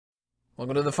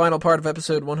Welcome to the final part of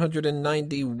episode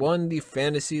 191, the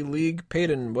Fantasy League.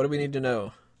 Peyton, what do we need to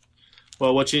know?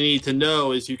 Well, what you need to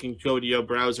know is you can go to your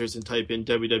browsers and type in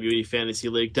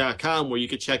WWEFantasyLeague.com, where you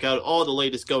can check out all the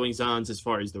latest goings-ons as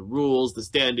far as the rules, the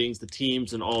standings, the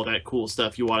teams, and all that cool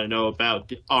stuff you want to know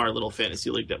about our little fantasy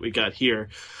league that we got here.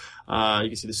 You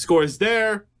can see the scores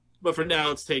there, but for now,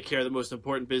 let's take care of the most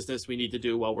important business we need to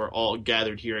do while we're all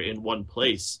gathered here in one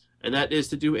place, and that is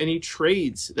to do any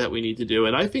trades that we need to do.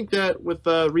 And I think that with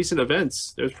recent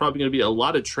events, there's probably going to be a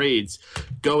lot of trades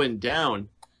going down.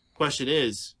 Question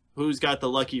is, who's got the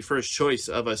lucky first choice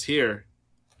of us here?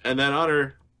 And that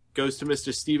honor goes to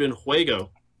Mr. Steven Juego,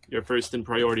 your first in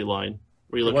priority line.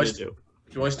 What are you looking to do?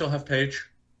 Do I still have Paige?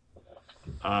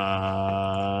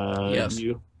 Yes.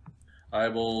 I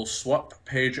will swap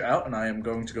Paige out, and I am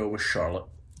going to go with Charlotte.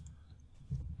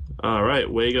 All right,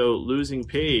 Juego losing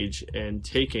Paige and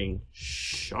taking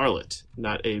Charlotte.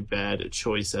 Not a bad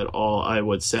choice at all, I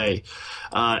would say.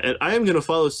 And I am going to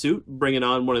follow suit, bringing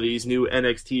on one of these new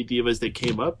NXT divas that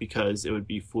came up because it would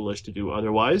be foolish to do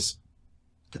otherwise.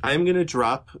 I'm going to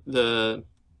drop the...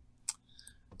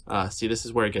 see, this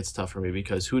is where it gets tough for me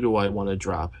because who do I want to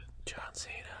drop? John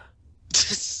Cena.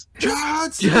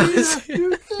 John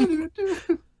Cena!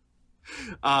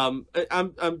 I'm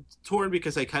torn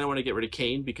because I kind of want to get rid of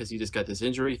Kane because he just got this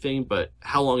injury thing, but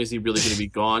how long is he really going to be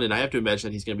gone? And I have to imagine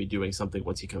that he's going to be doing something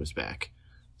once he comes back.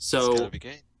 So, it's gotta be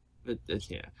Kane.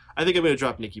 Yeah, I think I'm going to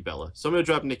drop Nikki Bella. So I'm going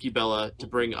to drop Nikki Bella to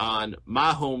bring on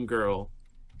my homegirl,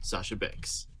 Sasha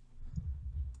Banks.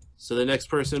 So the next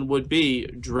person would be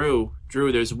Drew.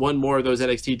 Drew, there's one more of those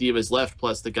NXT divas left,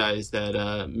 plus the guys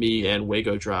that me and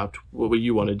Juego dropped. What would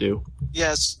you want to do?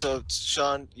 Yes, so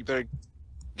Sean, you better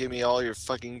give me all your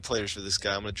fucking players for this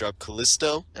guy. I'm gonna drop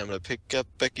Callisto, and I'm gonna pick up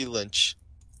Becky Lynch.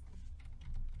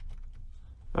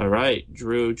 All right,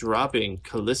 Drew dropping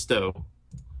Callisto.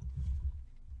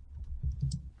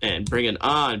 And bringing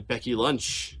on Becky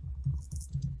Lynch.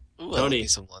 Ooh, Tony. I need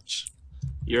some lunch.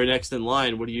 You're next in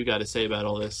line. What do you got to say about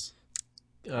all this?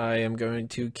 I am going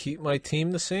to keep my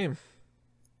team the same.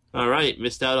 All right,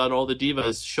 missed out on all the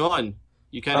divas. Sean,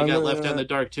 you kind of got left out in the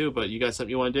dark too, but you got something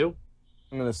you want to do?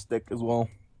 I'm going to stick as well.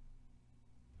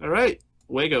 All right.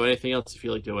 Juego, anything else you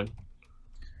feel like doing?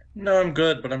 No, I'm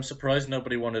good, but I'm surprised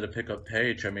nobody wanted to pick up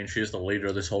Paige. I mean, she's the leader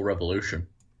of this whole revolution.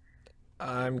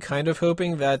 I'm kind of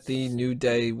hoping that the New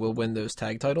Day will win those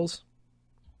tag titles.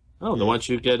 Oh, then why don't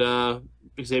you get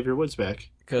Xavier Woods back?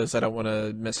 Because I don't want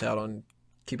to miss out on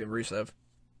keeping Rusev.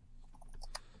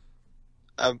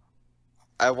 I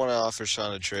want to offer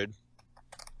Sean a trade.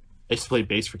 I used to play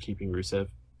bass for keeping Rusev.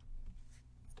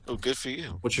 Oh, good for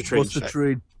you. What's your trade? What's the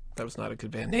trade? That was not a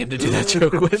good band name to do that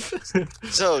joke with.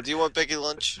 So, do you want Becky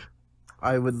Lynch?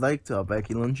 I would like to,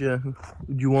 Becky Lynch. Yeah. Who do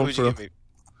you Who want would for? you give me?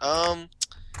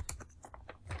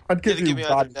 I'd give Give you me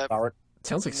Bobby either Barrett.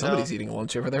 Sounds like somebody's eating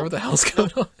lunch over there. What the hell's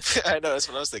going on? I know, that's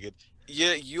what I was thinking.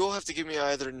 Yeah, you'll have to give me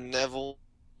either Neville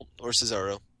or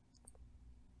Cesaro.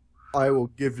 I will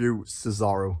give you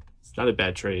Cesaro. It's not a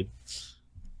bad trade.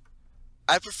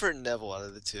 I prefer Neville out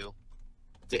of the two.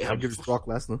 I'll Damn. give you Brock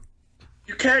Lesnar.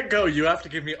 You can't go. You have to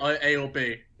give me A or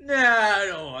B. Nah, I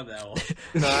don't want that one.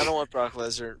 No, I don't want Brock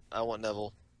Lesnar. I want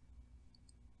Neville.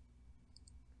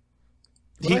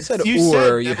 When I said you or,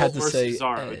 said you Neville had to versus say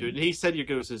Cesaro, and. dude. He said you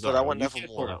go Cesaro. But I want You Neville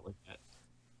can't more. pull out like that.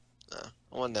 No,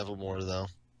 I want Neville more, though.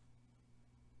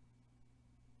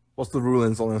 What's the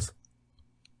rulings on this?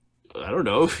 I don't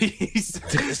know.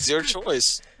 It's your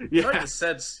choice. Yeah, He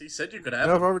said you could No, have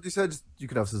I've him. already said you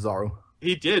could have Cesaro.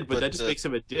 he did, but But, that just makes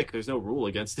him a dick. There's no rule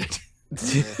against it.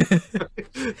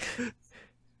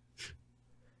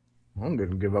 I'm going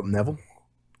to give up Neville.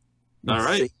 All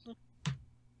right.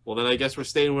 Well, then I guess we're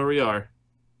staying where we are.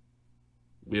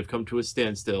 We have come to a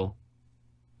standstill.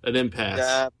 An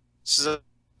impasse.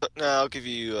 No, I'll give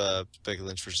you Becky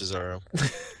Lynch for Cesaro.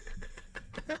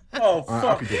 Oh, I'll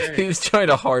fuck be good. He was trying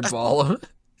to hardball him.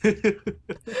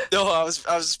 No, I was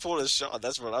just pulling a shot.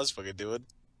 That's what I was fucking doing.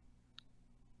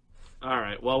 All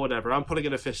right, well, whatever. I'm putting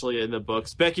it officially in the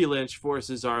books. Becky Lynch for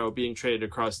Cesaro being traded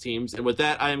across teams. And with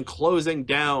that, I am closing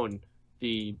down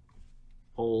the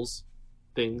polls,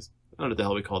 things. I don't know what the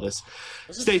hell we call this.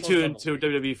 Stay tuned to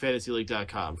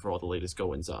WWEFantasyLeague.com for all the latest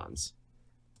goings-ons.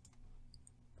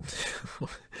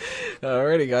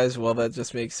 Alrighty, guys. Well, that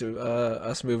just makes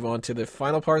us move on to the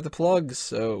final part of the plugs.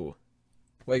 So,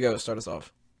 Juego, start us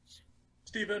off.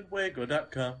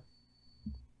 StephenWago.com.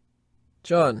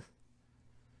 John.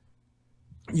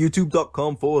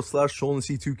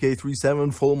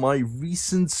 YouTube.com/SeanC2K37 for my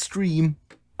recent stream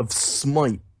of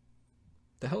Smite.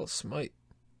 The hell is Smite?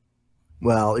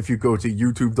 Well, if you go to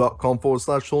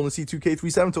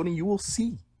youtube.com/SeanC2K37, Tony, you will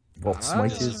see. Well,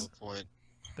 Smite That's a is. good point.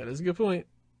 That is a good point.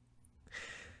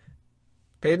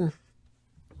 Peyton?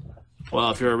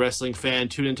 Well, if you're a wrestling fan,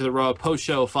 tune into the Raw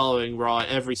post-show following Raw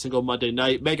every single Monday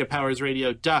night.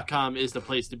 MegaPowersRadio.com is the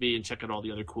place to be, and check out all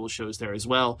the other cool shows there as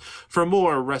well. For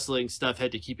more wrestling stuff,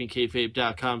 head to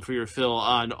KeepingKayfabe.com for your fill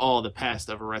on all the past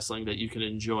of wrestling that you can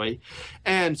enjoy.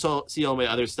 And so see all my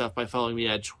other stuff by following me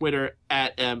at Twitter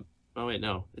at Oh, wait,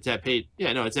 no. It's at Pate.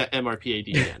 Yeah, no, it's at MRPAD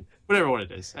again. Whatever one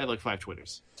it is. I have like 5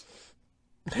 Twitters.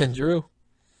 And Drew?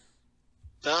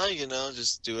 Nah,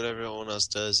 just do what everyone else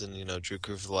does, and Drew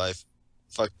Crew for life.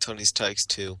 Fuck Tony's Tykes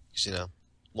too, 'cause,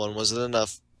 one wasn't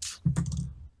enough.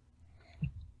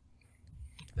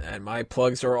 And my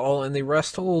plugs are all in the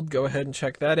rest hold. Go ahead and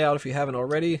check that out if you haven't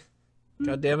already.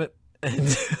 God damn it.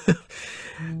 And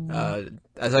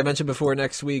as I mentioned before,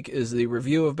 next week is the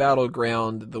review of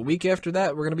Battleground. The week after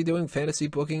that, we're going to be doing fantasy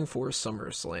booking for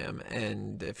SummerSlam.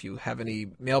 And if you have any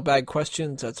mailbag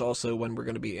questions, that's also when we're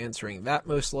going to be answering that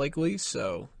most likely.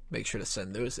 So make sure to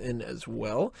send those in as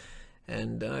well.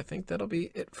 And I think that'll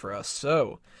be it for us.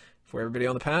 So for everybody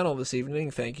on the panel this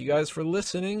evening, thank you guys for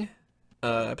listening.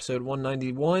 Episode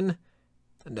 191,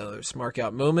 another Smark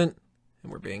out moment,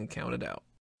 and we're being counted out.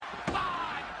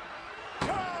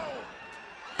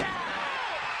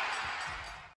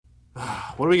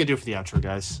 What are we going to do for the outro,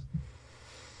 guys?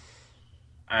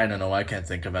 I don't know. I can't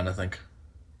think of anything.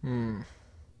 I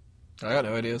got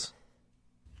no ideas.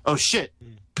 Oh, shit.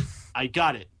 I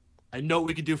got it. I know what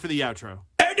we can do for the outro.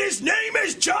 And his name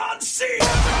is John Cena!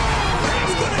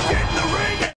 He's gonna get in the ring